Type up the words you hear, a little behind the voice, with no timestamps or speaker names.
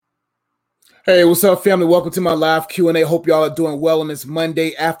Hey, what's up, family? Welcome to my live Q&A. Hope y'all are doing well on this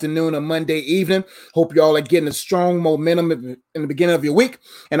Monday afternoon or Monday evening. Hope y'all are getting a strong momentum in the beginning of your week.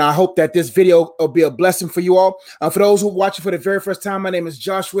 And I hope that this video will be a blessing for you all. For those who are watching for the very first time, my name is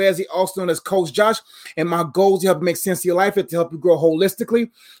Josh Wezzy, also known as Coach Josh. And my goal is to help make sense of your life and to help you grow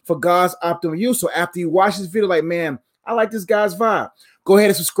holistically for God's optimal use. So after you watch this video, like, man, I like this guy's vibe, go ahead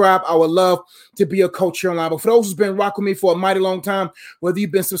and subscribe. I would love to be a coach here online. But for those who's been rocking me for a mighty long time, whether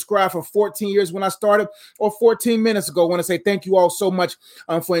you've been subscribed for 14 years when I started or 14 minutes ago, I want to say thank you all so much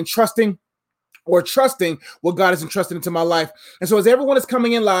for entrusting or trusting what God has entrusted into my life. And so as everyone is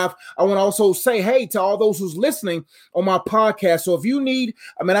coming in live, I want to also say, hey, to all those who's listening on my podcast. So if you need,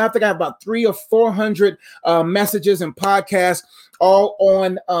 I think I have about 300 or 400 messages and podcasts all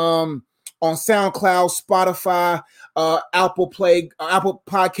on SoundCloud, Spotify, Apple Play, Apple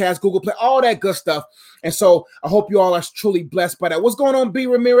Podcasts, Google Play, all that good stuff. And so I hope you all are truly blessed by that. What's going on, B.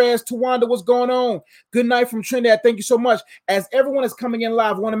 Ramirez, Tawanda? What's going on? Good night from Trinidad. Thank you so much. As everyone is coming in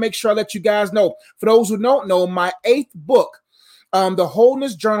live, I want to make sure I let you guys know. For those who don't know, my 8th book, The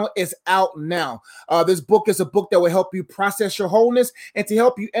Wholeness Journal, is out now. This book is a book that will help you process your wholeness and to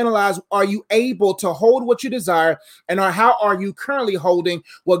help you analyze, are you able to hold what you desire, and how are you currently holding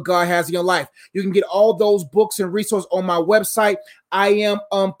what God has in your life? You can get all those books and resources on my website,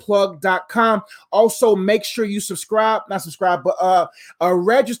 iamunplugged.com. Also, make sure you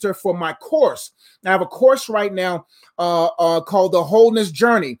register for my course. I have a course right now called The Wholeness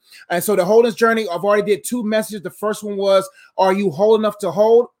Journey. And so the Wholeness Journey, I've already did 2 messages. The first one was, are you whole enough to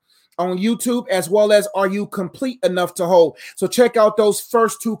hold, on YouTube, as well as are you complete enough to hold? So check out those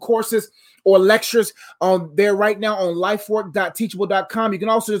first 2 courses or lectures there right now on lifework.teachable.com. You can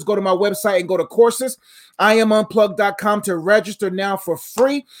also just go to my website and go to courses, iamunplugged.com, to register now for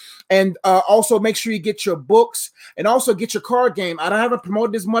free. And also make sure you get your books and also get your card game. I haven't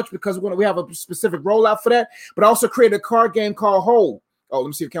promoted this much because we have a specific rollout for that, but I also created a card game called Whole. Oh, let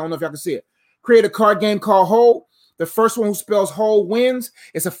me see. I don't know if y'all can see it. Create a card game called Whole. The first one who spells whole wins.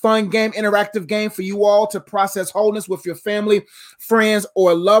 It's a fun game, interactive game for you all to process wholeness with your family, friends, or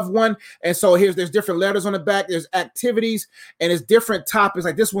a loved one. And so there's different letters on the back. There's activities, and there's different topics.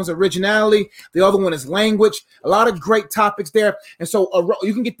 Like this one's originality. The other one is language. A lot of great topics there. And so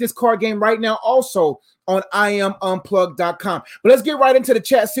you can get this card game right now also on iamunplugged.com. But let's get right into the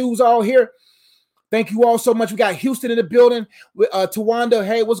chat. See who's all here. Thank you all so much. We got Houston in the building. Tawanda,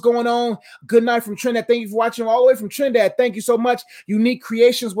 hey, what's going on? Good night from Trinidad. Thank you for watching all the way from Trinidad. Thank you so much. Unique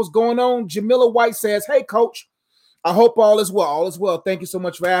Creations, what's going on? Jamila White says, hey, coach, I hope all is well. All is well. Thank you so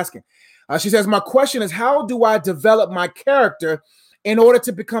much for asking. She says, my question is, how do I develop my character in order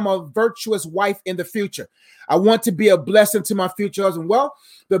to become a virtuous wife in the future? I want to be a blessing to my future husband. Well,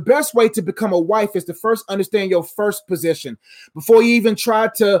 the best way to become a wife is to first understand your first position. Before you even try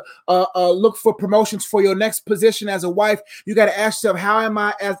to look for promotions for your next position as a wife, you got to ask yourself, how am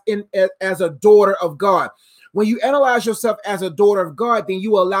I as a daughter of God? When you analyze yourself as a daughter of God, then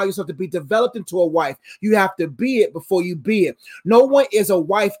you allow yourself to be developed into a wife. You have to be it before you be it. No one is a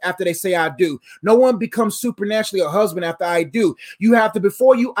wife after they say I do. No one becomes supernaturally a husband after I do. You have to,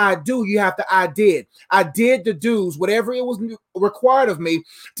 before you I do, you have to I did. I did the do's, whatever it was required of me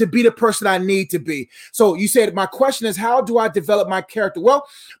to be the person I need to be. So you said, my question is, how do I develop my character? Well,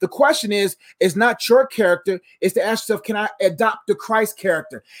 the question is not your character. It's to ask yourself, can I adopt the Christ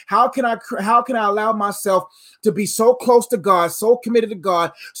character? How can I allow myself to be so close to God, so committed to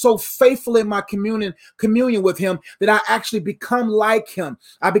God, so faithful in my communion with him that I actually become like him.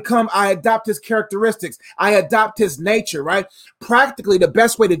 I adopt his characteristics. I adopt his nature, right? Practically, the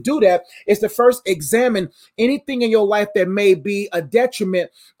best way to do that is to first examine anything in your life that may be a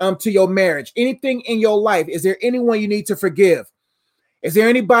detriment to your marriage. Anything in your life. Is there anyone you need to forgive? Is there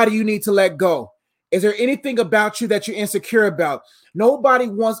anybody you need to let go? Is there anything about you that you're insecure about? Nobody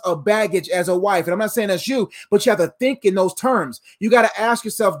wants a baggage as a wife. And I'm not saying that's you, but you have to think in those terms. You got to ask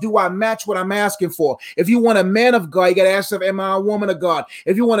yourself, do I match what I'm asking for? If you want a man of God, you got to ask yourself, am I a woman of God?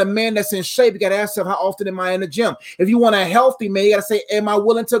 If you want a man that's in shape, you got to ask yourself, how often am I in the gym? If you want a healthy man, you got to say, am I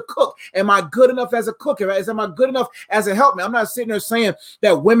willing to cook? Am I good enough as a cook? Am I good enough as a helpmate? I'm not sitting there saying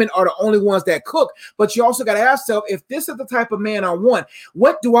that women are the only ones that cook, but you also got to ask yourself, if this is the type of man I want,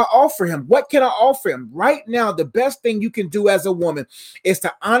 what do I offer him? What can I offer him? Right now, the best thing you can do as a woman is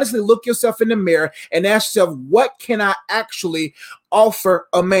to honestly look yourself in the mirror and ask yourself, what can I actually offer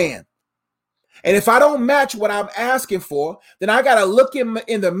a man? And if I don't match what I'm asking for, then I got to look in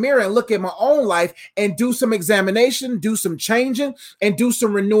the mirror and look at my own life and do some examination, do some changing, and do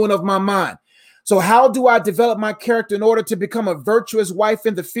some renewing of my mind. So how do I develop my character in order to become a virtuous wife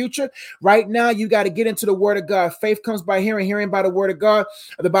in the future? Right now, you got to get into the word of God. Faith comes by hearing, hearing by the word of God.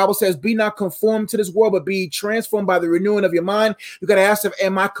 The Bible says, be not conformed to this world, but be transformed by the renewing of your mind. You got to ask yourself,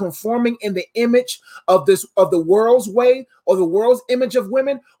 am I conforming in the image of the world's way or the world's image of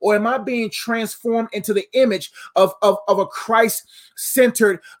women? Or am I being transformed into the image of a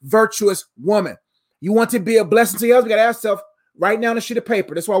Christ-centered, virtuous woman? You want to be a blessing to your husband? You got to ask yourself, write down a sheet of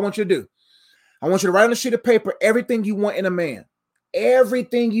paper. That's what I want you to do. I want you to write on a sheet of paper everything you want in a man.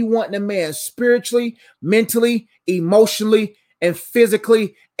 Everything you want in a man, spiritually, mentally, emotionally, and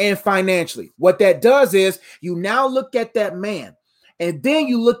physically, and financially. What that does is you now look at that man, and then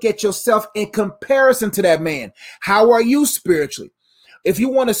you look at yourself in comparison to that man. How are you spiritually? If you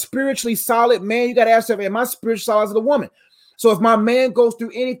want a spiritually solid man, you got to ask yourself, am I spiritually solid as a woman? So if my man goes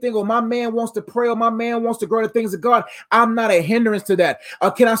through anything, or my man wants to pray, or my man wants to grow the things of God, I'm not a hindrance to that.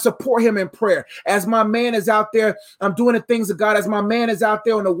 Can I support him in prayer? As my man is out there, I'm doing the things of God. As my man is out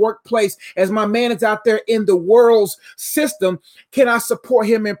there in the workplace, as my man is out there in the world's system, can I support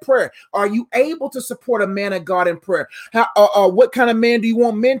him in prayer? Are you able to support a man of God in prayer? What kind of man do you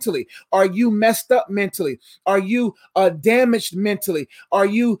want mentally? Are you messed up mentally? Are you damaged mentally? Are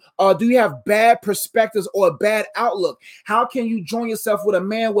you do you have bad perspectives or a bad outlook? How can you join yourself with a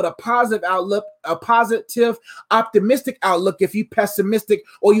man with a positive outlook, a positive, optimistic outlook if you pessimistic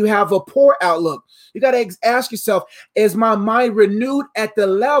or you have a poor outlook? You got to ask yourself, is my mind renewed at the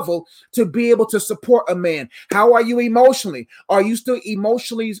level to be able to support a man? How are you emotionally? Are you still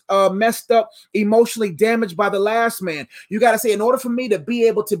emotionally messed up, emotionally damaged by the last man? You got to say, in order for me to be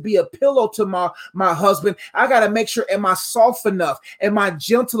able to be a pillow to my husband, I got to make sure, am I soft enough? Am I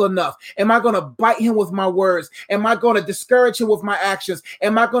gentle enough? Am I going to bite him with my words? Am I going to discourage him with my actions?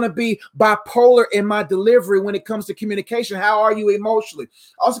 Am I going to be bipolar in my delivery when it comes to communication? How are you emotionally?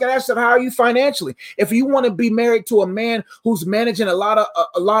 Also got to ask yourself, how are you financially? If you want to be married to a man who's managing a lot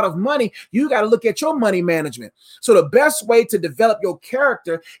of money, you got to look at your money management. So the best way to develop your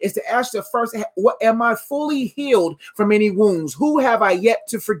character is to ask yourself first, what am I fully healed from any wounds? Who have I yet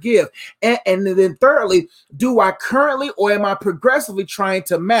to forgive? And then thirdly, do I currently or am I progressively trying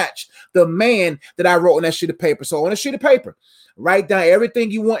to match the man that I wrote on that sheet of paper? So on a sheet of paper, write down everything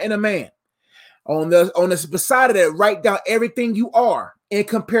you want in a man. On the beside of that, write down everything you are in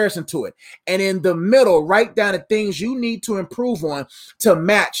comparison to it. And in the middle, write down the things you need to improve on to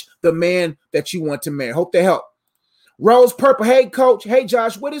match the man that you want to marry. Hope they help. Rose Purple, hey coach, hey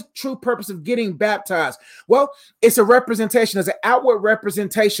Josh, what is true purpose of getting baptized? Well, it's a representation, it's an outward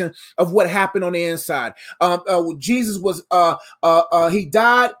representation of what happened on the inside. Jesus was, he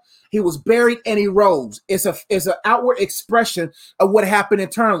died, he was buried, and he rose. It's an outward expression of what happened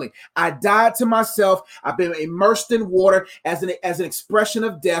internally. I died to myself. I've been immersed in water as an expression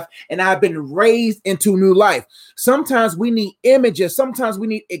of death, and I've been raised into new life. Sometimes we need images. Sometimes we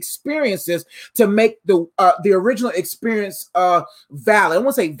need experiences to make the original experience valid. I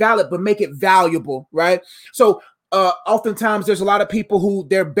won't say valid, but make it valuable, right? So oftentimes there's a lot of people who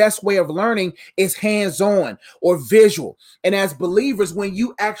their best way of learning is hands-on or visual. And as believers, when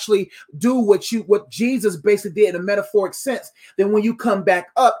you actually do what Jesus basically did in a metaphoric sense, then when you come back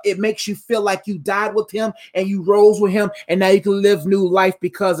up, it makes you feel like you died with him and you rose with him, and now you can live new life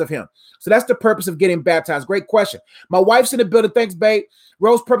because of him. So that's the purpose of getting baptized. Great question. My wife's in the building. Thanks, babe.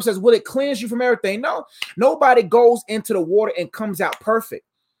 Rose Purpose says, will it cleanse you from everything? No, nobody goes into the water and comes out perfect.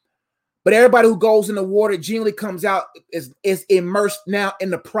 But everybody who goes in the water generally comes out is immersed now in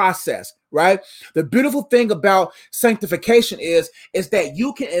the process, right? The beautiful thing about sanctification is that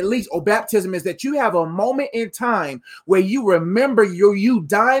you can at least, or baptism is that you have a moment in time where you remember you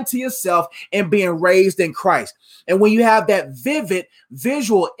dying to yourself and being raised in Christ. And when you have that vivid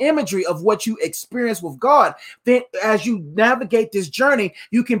visual imagery of what you experience with God, then as you navigate this journey,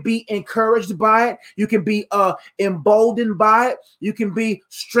 you can be encouraged by it. You can be emboldened by it. You can be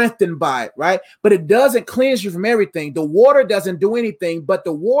strengthened by it, right? But it doesn't cleanse you from everything. The water doesn't do anything, but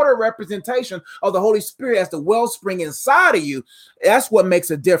the water representation of the Holy Spirit as the wellspring inside of you, that's what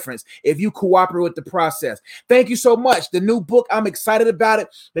makes a difference if you cooperate with the process. Thank you so much. The new book, I'm excited about it.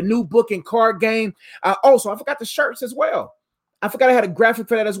 The new book and card game. Also, I forgot the shirts as well. I forgot I had a graphic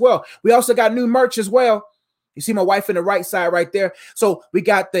for that as well. We also got new merch as well. You see my wife in the right side right there. So we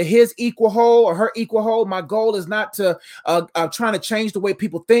got the his equal whole or her equal whole. My goal is not to trying to change the way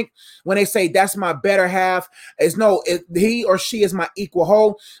people think when they say that's my better half. Is no, he or she is my equal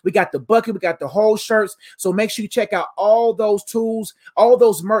whole. We got the bucket, we got the whole shirts. So make sure you check out all those tools, all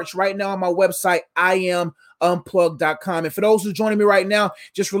those merch right now on my website. I am unplug.com. And for those who are joining me right now,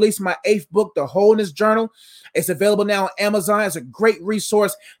 just released my 8th book, The Wholeness Journal. It's available now on Amazon. It's a great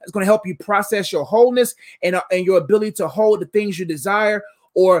resource. It's going to help you process your wholeness and your ability to hold the things you desire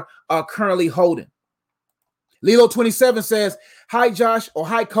or are currently holding. Lilo27 says, hi, Josh, or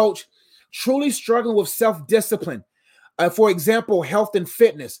hi, coach. Truly struggling with self-discipline. For example, health and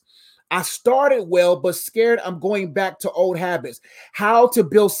fitness. I started well, but scared I'm going back to old habits. How to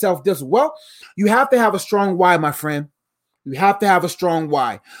build self-discipline? Well, you have to have a strong why, my friend. You have to have a strong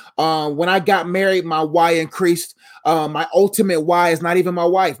why. When I got married, my why increased. My ultimate why is not even my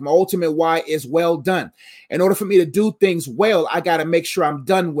wife. My ultimate why is well done. In order for me to do things well, I got to make sure I'm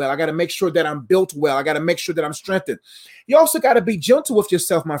done well. I got to make sure that I'm built well. I got to make sure that I'm strengthened. You also got to be gentle with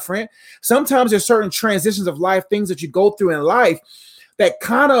yourself, my friend. Sometimes there's certain transitions of life, things that you go through in life that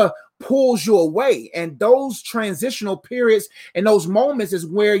kind of pulls you away. And those transitional periods and those moments is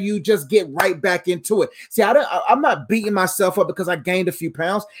where you just get right back into it. See, I'm not beating myself up because I gained a few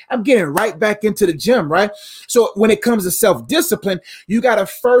pounds. I'm getting right back into the gym, right? So when it comes to self-discipline, you got to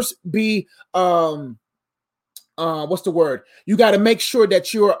first be, what's the word? You got to make sure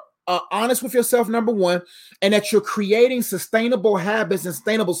that you're honest with yourself, number one, and that you're creating sustainable habits and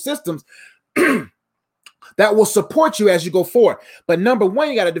sustainable systems that will support you as you go forward. But number one,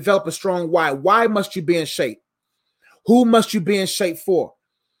 you got to develop a strong why. Why must you be in shape? Who must you be in shape for?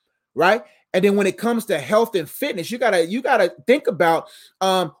 Right? And then when it comes to health and fitness, you gotta think about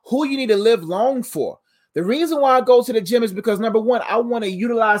who you need to live long for. The reason why I go to the gym is because, number one, I want to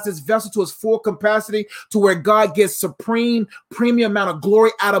utilize this vessel to its full capacity to where God gets premium amount of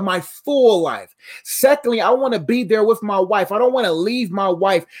glory out of my full life. Secondly, I want to be there with my wife. I don't want to leave my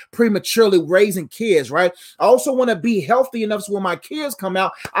wife prematurely raising kids, right? I also want to be healthy enough so when my kids come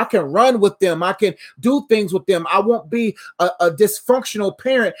out, I can run with them. I can do things with them. I won't be a dysfunctional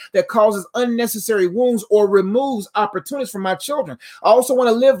parent that causes unnecessary wounds or removes opportunities from my children. I also want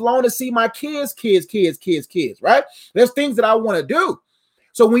to live long to see my kids, right? There's things that I want to do.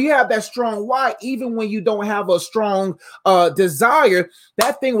 So when you have that strong why, even when you don't have a strong desire,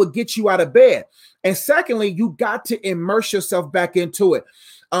 that thing will get you out of bed. And secondly, you got to immerse yourself back into it.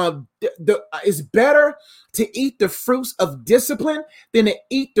 It's better to eat the fruits of discipline than to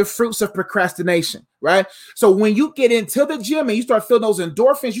eat the fruits of procrastination, right? So when you get into the gym and you start feeling those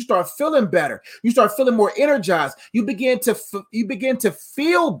endorphins, you start feeling better. You start feeling more energized. You begin to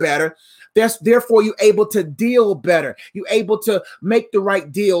feel better. Therefore, you're able to deal better. You're able to make the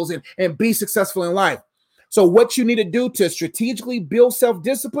right deals and be successful in life. So what you need to do to strategically build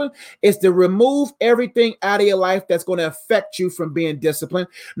self-discipline is to remove everything out of your life that's going to affect you from being disciplined.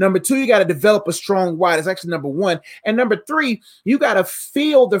 Number two, you got to develop a strong why. That's actually number one. And number three, you got to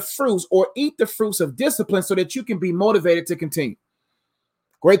feel the fruits or eat the fruits of discipline so that you can be motivated to continue.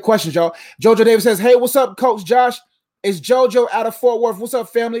 Great questions, y'all. Jojo Davis says, hey, what's up, Coach Josh? It's Jojo out of Fort Worth. What's up,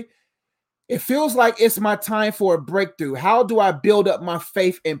 family? It feels like it's my time for a breakthrough. How do I build up my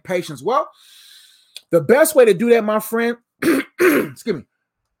faith and patience? Well, the best way to do that, my friend, excuse me.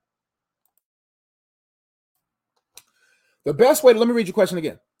 The best way let me read your question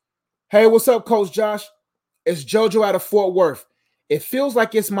again. Hey, what's up, Coach Josh? It's Jojo out of Fort Worth. It feels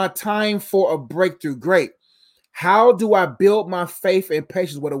like it's my time for a breakthrough. Great. How do I build my faith and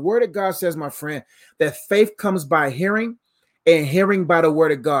patience? Well, the word of God says, my friend, that faith comes by hearing and hearing by the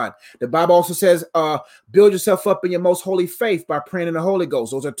word of God. The Bible also says, build yourself up in your most holy faith by praying in the Holy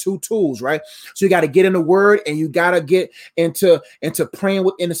Ghost. Those are two tools, right? So you got to get in the word and you got to get into praying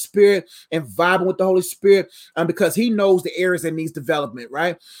within the spirit and vibing with the Holy Spirit because he knows the areas that needs development,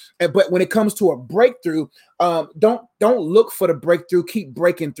 right? But when it comes to a breakthrough, don't look for the breakthrough, keep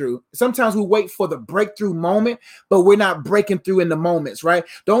breaking through. Sometimes we wait for the breakthrough moment, but we're not breaking through in the moments, right?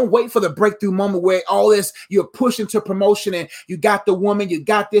 Don't wait for the breakthrough moment where all this, you're pushing to promotion and you got the woman, you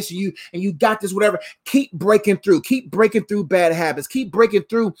got this, you got this, whatever. Keep breaking through bad habits, keep breaking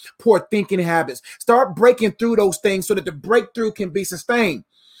through poor thinking habits. Start breaking through those things so that the breakthrough can be sustained.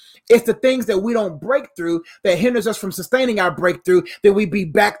 It's the things that we don't break through that hinders us from sustaining our breakthrough, that we be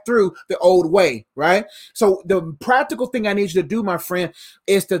back through the old way, right? So the practical thing I need you to do, my friend,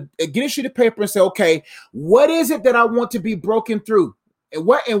 is to get a sheet of paper and say, okay, what is it that I want to be broken through?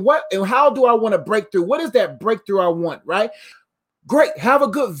 And how do I want to break through? What is that breakthrough I want, right? Great. Have a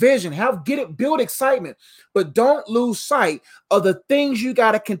good vision. Build excitement, but don't lose sight of the things you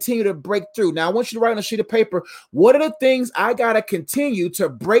got to continue to break through. Now, I want you to write on a sheet of paper, what are the things I got to continue to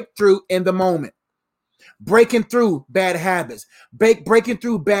break through in the moment? Breaking through bad habits, breaking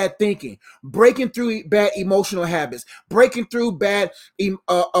through bad thinking, breaking through bad emotional habits, breaking through bad,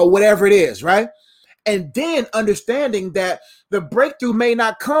 whatever it is, right? And then understanding that the breakthrough may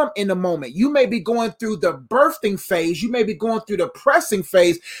not come in the moment. You may be going through the birthing phase. You may be going through the pressing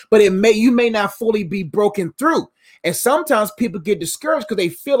phase, but you may not fully be broken through. And sometimes people get discouraged because they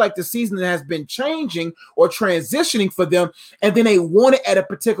feel like the season has been changing or transitioning for them, and then they want it at a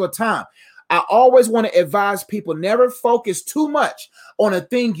particular time. I always want to advise people, never focus too much on a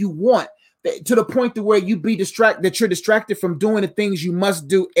thing you want to the point to where you be distracted, that you're distracted from doing the things you must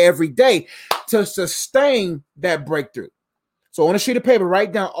do every day to sustain that breakthrough. So on a sheet of paper,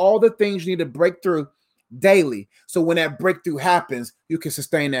 write down all the things you need to break through daily. So when that breakthrough happens, you can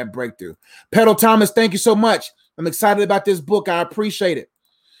sustain that breakthrough. Petal Thomas, thank you so much. I'm excited about this book. I appreciate it.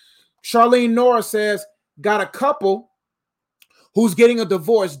 Charlene Nora says, got a couple who's getting a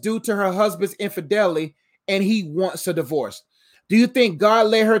divorce due to her husband's infidelity, and he wants a divorce. Do you think God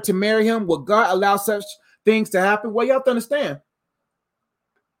led her to marry him? Will God allow such things to happen? Well, you have to understand.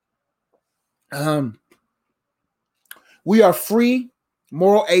 We are free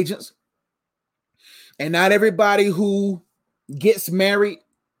moral agents, and not everybody who gets married,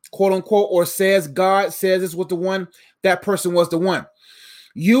 quote unquote, or says God says this was the one, that person was the one.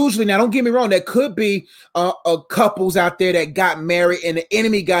 Usually, now don't get me wrong, there could be couples out there that got married and the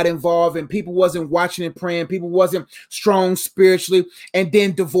enemy got involved and people wasn't watching and praying, people wasn't strong spiritually, and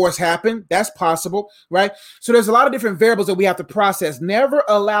then divorce happened. That's possible, right? So there's a lot of different variables that we have to process. Never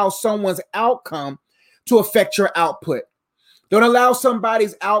allow someone's outcome to affect your output. Don't allow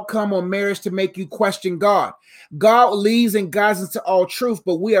somebody's outcome or marriage to make you question God. God leads and guides us to all truth,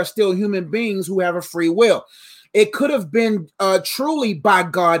 but we are still human beings who have a free will. It could have been truly by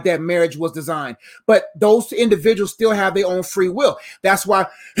God that marriage was designed, but those individuals still have their own free will. That's why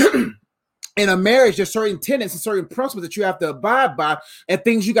in a marriage, there's certain tenets and certain principles that you have to abide by and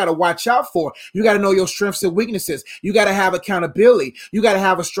things you got to watch out for. You got to know your strengths and weaknesses. You got to have accountability. You got to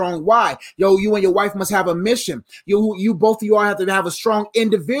have a strong why. You and your wife must have a mission. You both of you all have to have a strong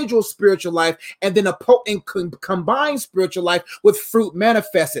individual spiritual life and then a potent combined spiritual life with fruit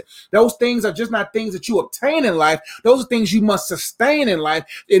manifested. Those things are just not things that you obtain in life. Those are things you must sustain in life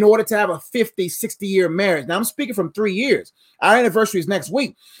in order to have a 50, 60-year marriage. Now, I'm speaking from 3 years. Our anniversary is next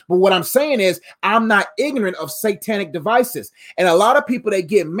week. But what I'm saying is I'm not ignorant of satanic devices. And a lot of people, they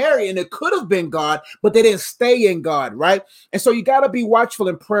get married and it could have been God, but they didn't stay in God, right? And so you got to be watchful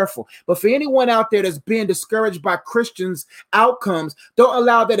and prayerful. But for anyone out there that's being discouraged by Christians' outcomes, don't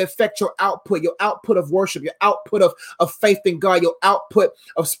allow that to affect your output of worship, your output of faith in God, your output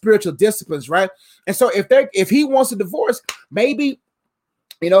of spiritual disciplines, right? And so if he wants a divorce, maybe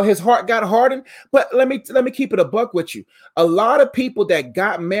his heart got hardened. But let me keep it a buck with you. A lot of people that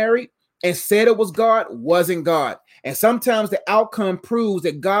got married and said it was God wasn't God. And sometimes the outcome proves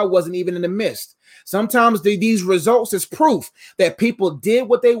that God wasn't even in the midst. Sometimes these results is proof that people did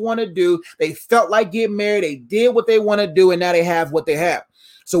what they want to do. They felt like getting married. They did what they want to do. And now they have what they have.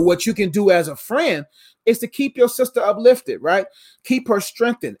 So what you can do as a friend is to keep your sister uplifted, right? Keep her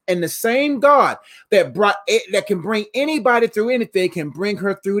strengthened. And the same God that can bring anybody through anything can bring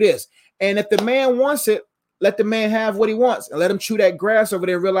her through this. And if the man wants it, let the man have what he wants and let him chew that grass over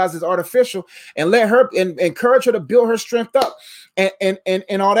there and realize it's artificial, and let her and encourage her to build her strength up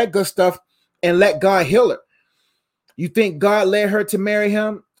and all that good stuff, and let God heal her. You think God led her to marry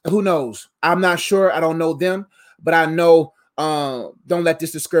him? Who knows? I'm not sure. I don't know them, but I know don't let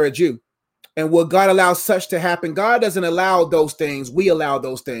this discourage you. And will God allow such to happen? God doesn't allow those things. We allow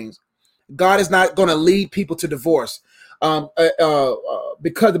those things. God is not going to lead people to divorce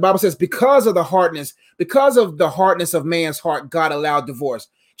because the Bible says because of the hardness of man's heart, God allowed divorce.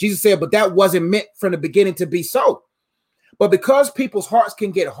 Jesus said, but that wasn't meant from the beginning to be so. But because people's hearts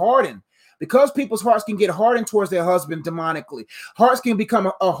can get hardened, towards their husband demonically, hearts can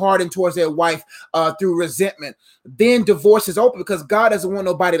become hardened towards their wife through resentment, then divorce is open because God doesn't want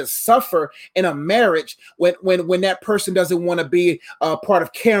nobody to suffer in a marriage when that person doesn't want to be a part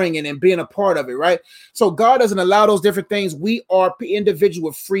of carrying it and being a part of it, right? So God doesn't allow those different things. We are individual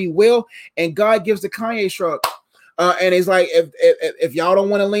with free will, and God gives the Kanye shrug. And it's like, if y'all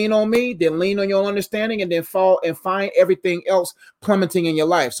don't want to lean on me, then lean on your understanding and then fall and find everything else plummeting in your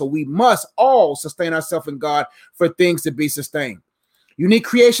life. So we must all sustain ourselves in God for things to be sustained. Unique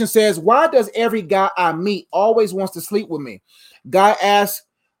Creation says, why does every guy I meet always wants to sleep with me? God asks,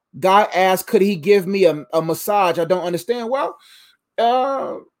 could he give me a massage? I don't understand. Well, we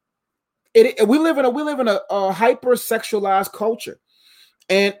live in a hyper sexualized culture,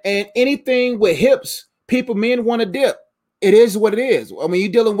 and anything with hips, men want to dip. It is what it is. I mean,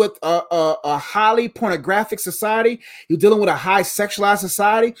 you're dealing with a highly pornographic society. You're dealing with a high sexualized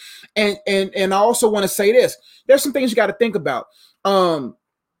society. And I also want to say this. There's some things you got to think about.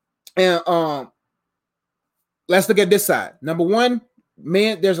 let's look at this side. Number one,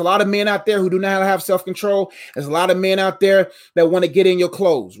 men, there's a lot of men out there who do not have self-control. There's a lot of men out there that want to get in your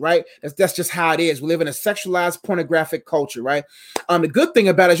clothes, right? That's just how it is. We live in a sexualized, pornographic culture, right? The good thing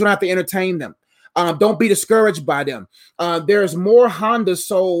about it is you don't have to entertain them. Don't be discouraged by them. There's more Honda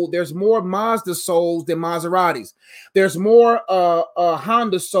sold. There's more Mazda sold than Maseratis. There's more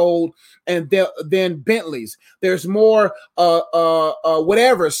Honda sold than Bentleys. There's more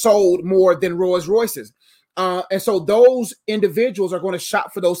whatever sold more than Rolls Royces. And so those individuals are going to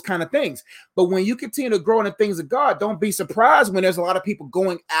shop for those kind of things. But when you continue to grow in the things of God, don't be surprised when there's a lot of people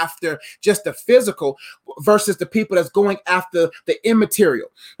going after just the physical versus the people that's going after the immaterial,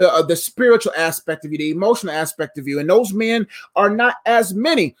 the spiritual aspect of you, the emotional aspect of you. And those men are not as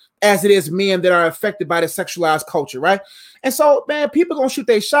many as it is men that are affected by the sexualized culture, right? And so, man, people going to shoot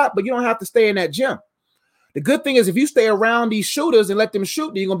their shot, but you don't have to stay in that gym. The good thing is if you stay around these shooters and let them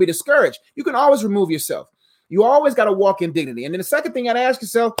shoot, then you're going to be discouraged. You can always remove yourself. You always got to walk in dignity. And then the second thing you got to ask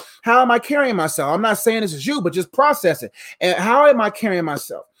yourself, how am I carrying myself? I'm not saying this is you, but just process it. And how am I carrying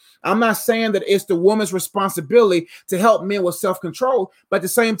myself? I'm not saying that it's the woman's responsibility to help men with self-control, but at the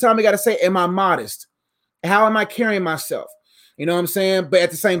same time, we got to say, am I modest? How am I carrying myself? You know what I'm saying? But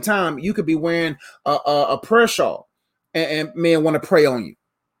at the same time, you could be wearing a prayer shawl and men want to pray on you.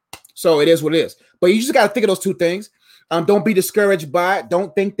 So it is what it is. But you just got to think of those two things. Don't be discouraged by it.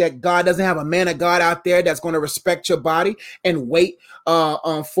 Don't think that God doesn't have a man of God out there that's going to respect your body and wait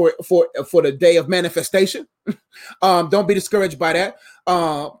for the day of manifestation. Don't be discouraged by that.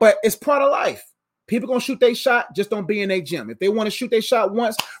 But it's part of life. People going to shoot their shot. Just don't be in their gym. If they want to shoot their shot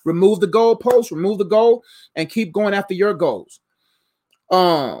once, remove the goal post, remove the goal, and keep going after your goals. That's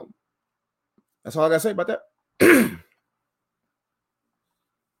all I got to say about that.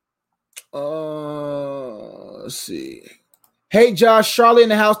 Let's see. Hey, Josh, Charlotte in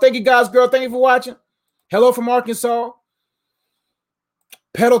the house. Thank you, guys, girl. Thank you for watching. Hello from Arkansas.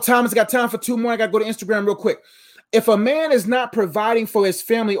 Pedal Thomas, got time for 2 more. I got to go to Instagram real quick. If a man is not providing for his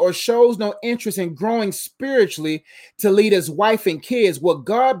family or shows no interest in growing spiritually to lead his wife and kids, will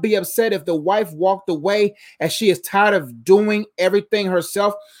God be upset if the wife walked away as she is tired of doing everything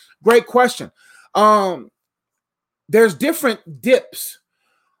herself? Great question. There's different dips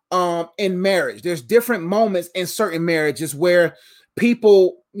in marriage. There's different moments in certain marriages where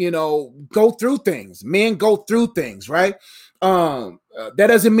people, go through things. Men go through things, right? That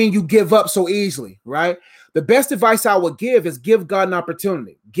doesn't mean you give up so easily, right? The best advice I would give is give God an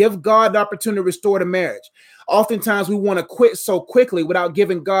opportunity. Give God the opportunity to restore the marriage. Oftentimes we want to quit so quickly without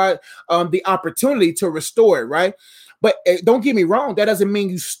giving God the opportunity to restore it, right? But don't get me wrong. That doesn't mean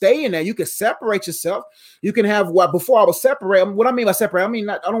you stay in there. You can separate yourself. You can have before I was separate. What I mean by separate, I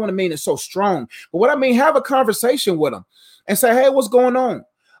don't want to mean it so strong, but what I mean, have a conversation with them and say, hey, what's going on?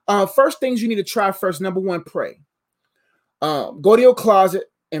 First things you need to try first. Number one, pray. Go to your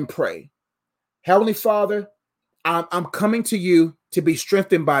closet and pray. Heavenly Father, I'm coming to you to be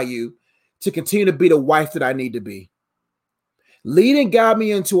strengthened by you, to continue to be the wife that I need to be. Lead and guide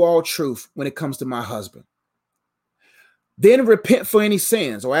me into all truth when it comes to my husband. Then repent for any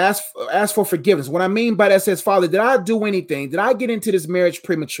sins or ask for forgiveness. What I mean by that says, Father, did I do anything? Did I get into this marriage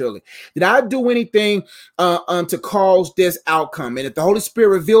prematurely? Did I do anything to cause this outcome? And if the Holy Spirit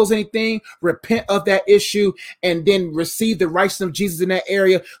reveals anything, repent of that issue and then receive the righteousness of Jesus in that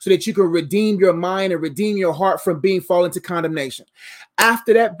area so that you can redeem your mind and redeem your heart from being fallen to condemnation.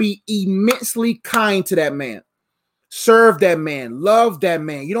 After that, be immensely kind to that man. Serve that man, love that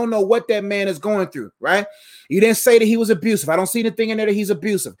man. You don't know what that man is going through, right? You didn't say that he was abusive. I don't see anything in there that he's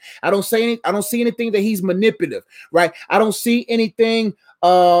abusive. I don't see anything that he's manipulative, right? I don't see anything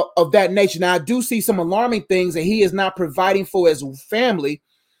of that nature. Now I do see some alarming things that he is not providing for his family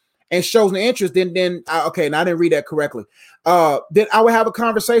and shows no interest. Then okay, now I didn't read that correctly. Then I would have a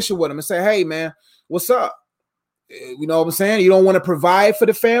conversation with him and say, hey man, what's up? You know what I'm saying? You don't want to provide for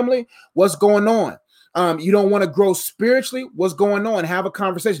the family? What's going on? You don't want to grow spiritually. What's going on? Have a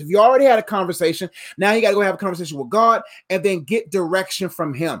conversation. If you already had a conversation, now you got to go have a conversation with God and then get direction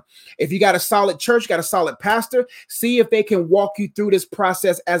from him. If you got a solid church, got a solid pastor, see if they can walk you through this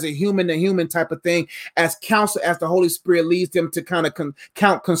process as a human to human type of thing, as counsel, as the Holy Spirit leads them to kind of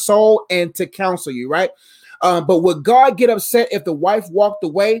console and to counsel you, right? But would God get upset if the wife walked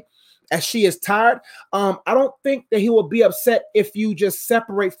away as she is tired, I don't think that he will be upset if you just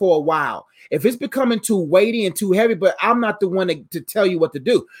separate for a while. If it's becoming too weighty and too heavy, but I'm not the one to tell you what to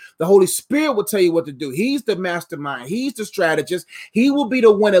do. The Holy Spirit will tell you what to do. He's the mastermind. He's the strategist. He will be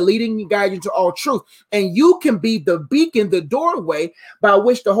the one that leading you, guide you to all truth. And you can be the beacon, the doorway by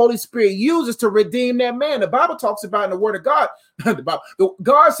which the Holy Spirit uses to redeem that man. The Bible talks about in the Word of God,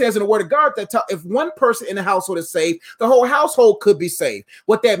 God says in the Word of God that if one person in the household is saved, the whole household could be saved.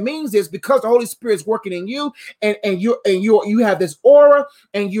 What that means is because the Holy Spirit is working in you, and you have this aura,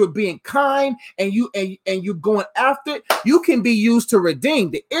 and you're being kind, and you're going after it, you can be used to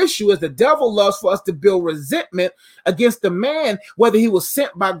redeem. The issue is the devil loves for us to build resentment against the man, whether he was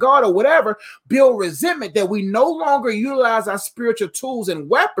sent by God or whatever. Build resentment that we no longer utilize our spiritual tools and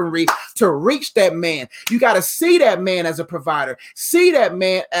weaponry to reach that man. You got to see that man as a provider. See that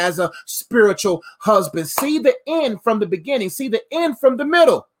man as a spiritual husband. See the end from the beginning. See the end from the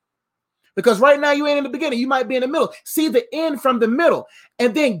middle. Because right now you ain't in the beginning. You might be in the middle. See the end from the middle.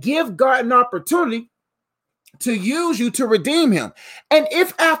 And then give God an opportunity to use you to redeem him. And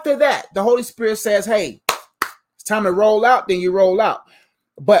if after that, the Holy Spirit says, hey, it's time to roll out, then you roll out.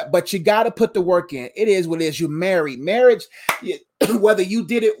 But you got to put the work in. It is what it is. You married. Marriage, whether you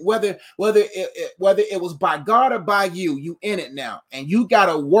did it, whether it was by God or by you, you in it now. And you got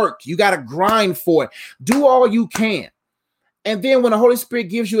to work. You got to grind for it. Do all you can. And then when the Holy Spirit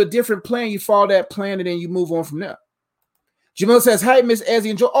gives you a different plan, you follow that plan and then you move on from there. Jamil says, hey, Miss Ezzy,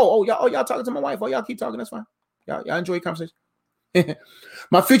 enjoy. Y'all talking to my wife. Oh, y'all keep talking. That's fine. Y'all enjoy your conversation.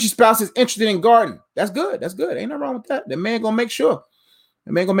 My future spouse is interested in gardening. That's good. That's good. Ain't nothing wrong with that. The man gonna make sure.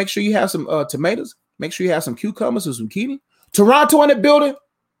 The man gonna make sure you have some tomatoes. Make sure you have some cucumbers or some zucchini. Toronto in the building.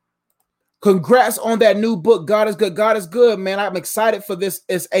 Congrats on that new book. God is good. God is good, man. I'm excited for this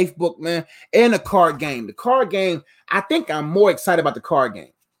 8th book, man. And the card game. The card game, I think I'm more excited about the card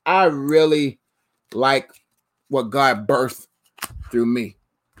game. I really like what God birthed through me.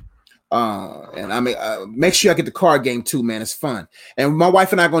 And I mean, make sure I get the card game too, man. It's fun. And my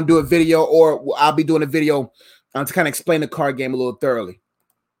wife and I are going to do a video, or I'll be doing a video to kind of explain the card game a little thoroughly.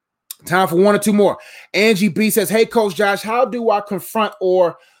 Time for one or two more. Angie B says, hey, Coach Josh, how do I confront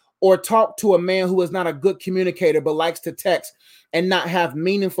or talk to a man who is not a good communicator but likes to text and not have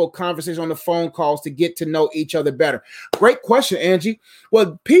meaningful conversations on the phone calls to get to know each other better? Great question, Angie.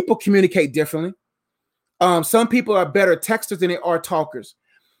 Well, people communicate differently. Some people are better texters than they are talkers.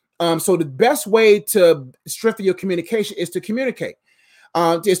 So the best way to strengthen your communication is to communicate.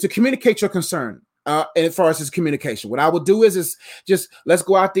 Your concern. And as far as his communication, what I would do is just let's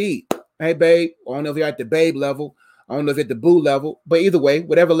go out to eat. Hey, babe. I don't know if you're at the babe level. I don't know if you're at the boo level, but either way,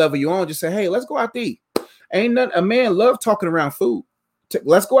 whatever level you're on, just say, hey, let's go out to eat. Ain't nothing, a man love talking around food.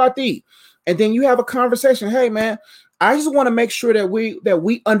 Let's go out to eat. And then you have a conversation. Hey, man, I just want to make sure that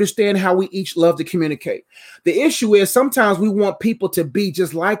we understand how we each love to communicate. The issue is sometimes we want people to be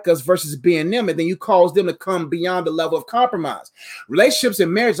just like us versus being them, and then you cause them to come beyond the level of compromise. Relationships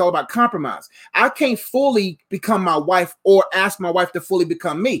and marriage is all about compromise. I can't fully become my wife or ask my wife to fully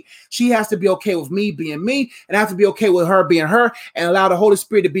become me. She has to be okay with me being me, and I have to be okay with her being her, and allow the Holy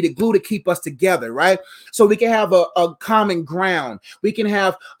Spirit to be the glue to keep us together, right? So we can have a common ground. We can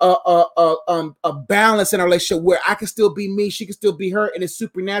have a balance in our relationship where I can still be me, she can still be her, and it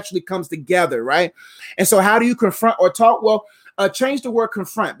supernaturally comes together, right? And so how do you confront or talk? Well, change the word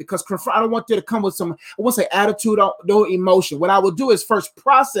confront, because confront, I don't want there to come with some, I won't say attitude, no emotion. What I will do is first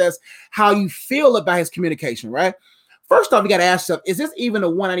process how you feel about his communication, right? First off, you got to ask yourself, is this even the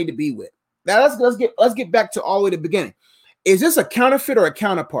one I need to be with? Now let's get back to all the way to the beginning. Is this a counterfeit or a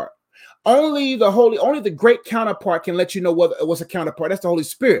counterpart? Only the great counterpart can let you know what's a counterpart. That's the Holy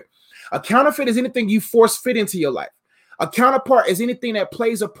Spirit. A counterfeit is anything you force fit into your life. A counterpart is anything that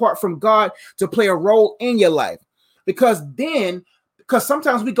plays a part from God to play a role in your life. Because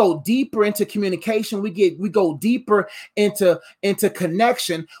sometimes we go deeper into communication, we go deeper into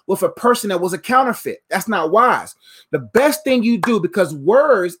connection with a person that was a counterfeit. That's not wise. The best thing you do, because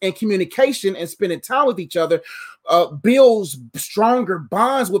words and communication and spending time with each other builds stronger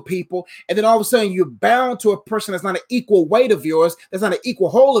bonds with people, and then all of a sudden you're bound to a person that's not an equal weight of yours, that's not an equal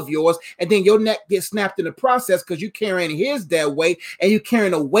whole of yours, and then your neck gets snapped in the process because you're carrying his dead weight and you're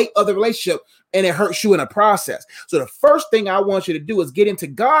carrying the weight of the relationship, and it hurts you in the process. So the first thing I want you to do is get into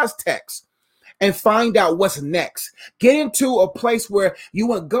God's text and find out what's next. Get into a place where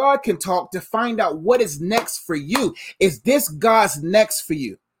you and God can talk to find out what is next for you. Is this God's next for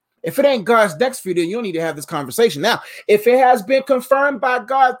you? If it ain't God's next for you, then you don't need to have this conversation. Now, if it has been confirmed by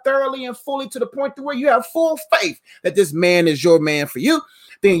God thoroughly and fully to the point to where you have full faith that this man is your man for you,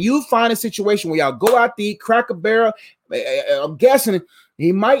 then you find a situation where y'all go out to eat, crack a barrel. I'm guessing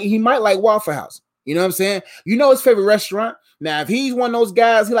He might like Waffle House. You know what I'm saying? You know his favorite restaurant. Now, if he's one of those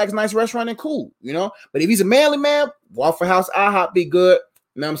guys, he likes a nice restaurant, and cool, you know. But if he's a manly man, Waffle House, IHOP be good.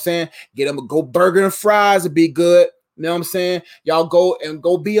 You know what I'm saying? Get him a go burger and fries would be good. You know what I'm saying? Y'all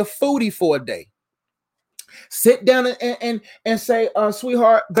go be a foodie for a day. Sit down and say,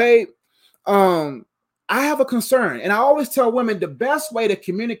 sweetheart, babe, I have a concern. And I always tell women the best way to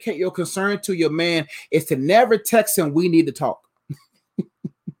communicate your concern to your man is to never text him, we need to talk.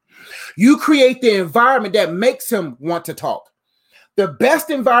 You create the environment that makes him want to talk. The best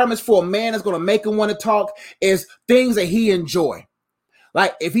environments for a man that's going to make him want to talk is things that he enjoy.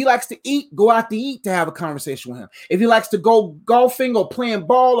 Like if he likes to eat, go out to eat to have a conversation with him. If he likes to go golfing or playing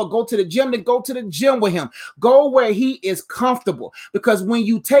ball or go to the gym, then go to the gym with him. Go where he is comfortable. Because when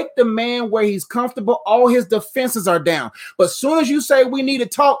you take the man where he's comfortable, all his defenses are down. But as soon as you say we need to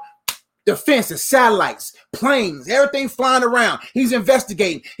talk, defenses, satellites, planes, everything flying around. He's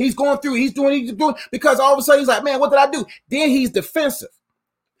investigating. He's going through. He's doing because all of a sudden he's like, man, what did I do? Then he's defensive.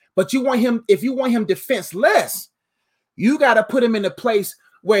 But you want him, if you want him defenseless, you got to put him in a place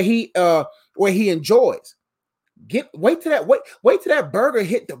where he enjoys. Wait till that burger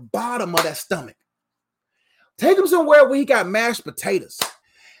hit the bottom of that stomach. Take him somewhere where he got mashed potatoes.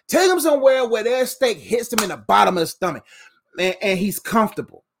 Take him somewhere where that steak hits him in the bottom of the stomach, and he's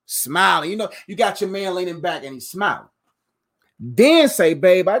comfortable, smiling. You know, you got your man leaning back and he's smiling. Then say,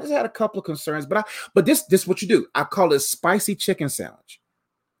 babe, I just had a couple of concerns, but this is what you do. I call it a spicy chicken sandwich.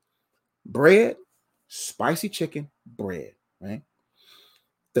 Bread, spicy chicken, bread, right?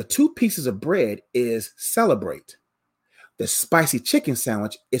 The two pieces of bread is celebrate. The spicy chicken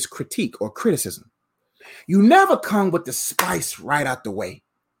sandwich is critique or criticism. You never come with the spice right out the way.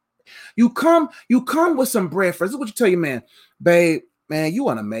 You come with some bread first. This is what you tell your man, babe, man, you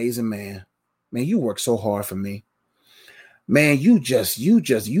an amazing man. Man, you work so hard for me. Man, you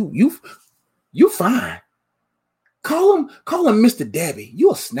fine. Call him Mr. Debbie.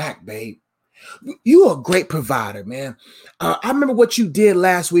 You a snack, babe. You a great provider, man. I remember what you did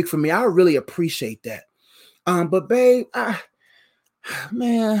last week for me. I really appreciate that. But babe, I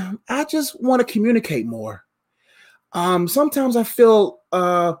just want to communicate more. Sometimes I feel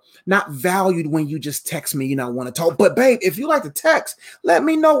not valued when you just text me, you know, want to talk. But babe, if you like to text, let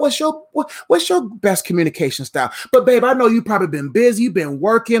me know what's your best communication style. But babe, I know you've probably been busy, you've been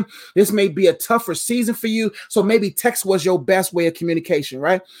working. This may be a tougher season for you. So maybe text was your best way of communication,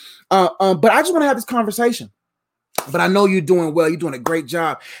 right? But I just want to have this conversation. But I know you're doing well. You're doing a great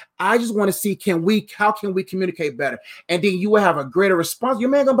job. I just want to see, how can we communicate better? And then you will have a greater response. Your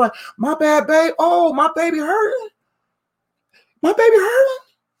man gonna be like, my bad, babe. Oh, my baby hurting. My baby hurting.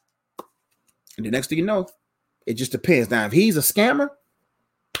 And the next thing you know, it just depends. Now, if he's a scammer,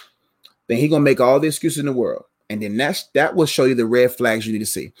 then he's going to make all the excuses in the world. And then that will show you the red flags you need to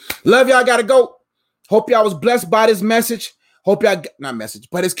see. Love y'all. Got to go. Hope y'all was blessed by this message. Hope y'all, not message,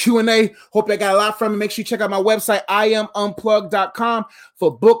 but it's Q&A. Hope y'all got a lot from it. Make sure you check out my website, iamunplug.com,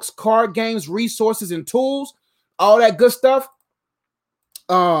 for books, card games, resources, and tools. All that good stuff.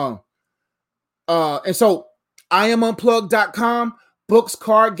 And so, iamunplug.com, books,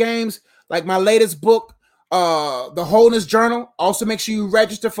 card games, like my latest book, The Wholeness Journal. Also, make sure you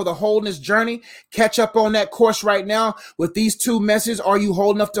register for the Wholeness Journey. Catch up on that course right now with these two messages. Are you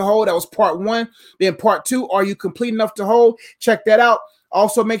whole enough to hold? That was part 1. Then part 2, are you complete enough to hold? Check that out.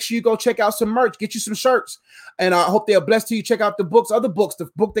 Also, make sure you go check out some merch. Get you some shirts. And I hope they are blessed to you. Check out the other books, the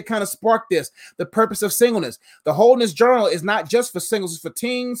book that kind of sparked this, The Purpose of Singleness. The Wholeness Journal is not just for singles. It's for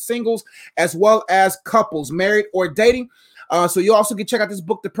teens, singles, as well as couples, married or dating. So you also can check out this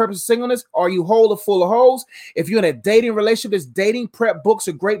book, The Purpose of Singleness. Are you whole or full of holes? If you're in a dating relationship, this dating prep book's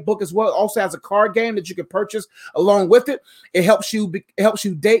a great book as well. It also has a card game that you can purchase along with it. It helps you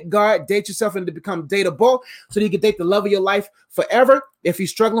date God, date yourself, and to become dateable so that you can date the love of your life forever. If you're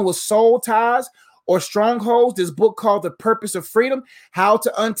struggling with soul ties or strongholds, this book called The Purpose of Freedom, How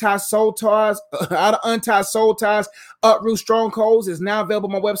to Untie Soul Ties, Uproot Strongholds, is now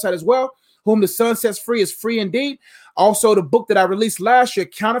available on my website as well. Whom the Son sets free is free indeed. Also, the book that I released last year,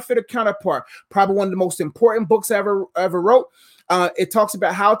 Counterfeit or Counterpart, probably one of the most important books I ever wrote. It talks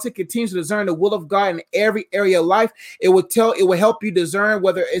about how to continue to discern the will of God in every area of life. It will help you discern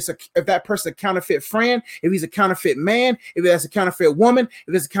whether if that person's a counterfeit friend, if he's a counterfeit man, if that's a counterfeit woman,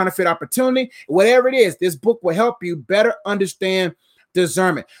 if it's a counterfeit opportunity, whatever it is. This book will help you better understand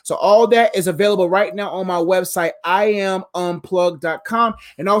discernment. So all that is available right now on my website, iamunplug.com.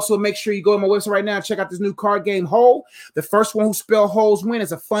 And also make sure you go to my website right now and check out this new card game, Whole. The first one who spell holes win.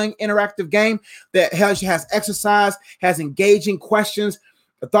 Is a fun interactive game that has exercise, has engaging questions,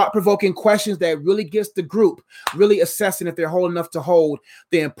 The thought-provoking questions that really gets the group really assessing if they're whole enough to hold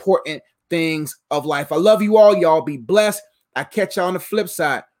the important things of life. I love you all. Y'all be blessed. I catch y'all on the flip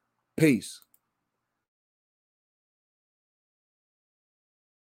side. Peace.